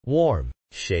Warm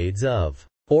shades of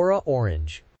aura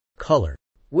orange color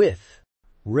with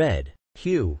red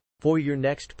hue for your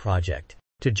next project.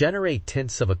 To generate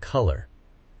tints of a color,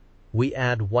 we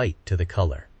add white to the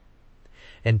color.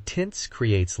 And tints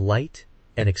creates light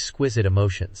and exquisite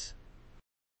emotions.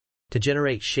 To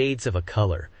generate shades of a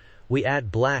color, we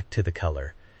add black to the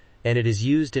color, and it is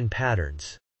used in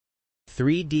patterns.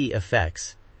 3D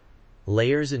effects,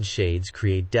 layers and shades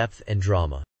create depth and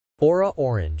drama. Aura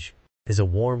orange is a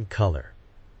warm color,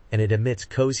 and it emits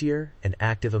cozier and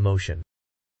active emotion.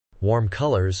 Warm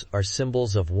colors are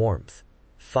symbols of warmth,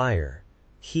 fire,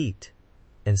 heat,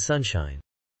 and sunshine.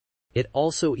 It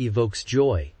also evokes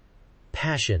joy,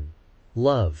 passion,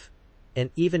 love, and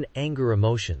even anger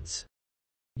emotions.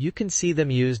 You can see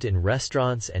them used in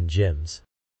restaurants and gyms.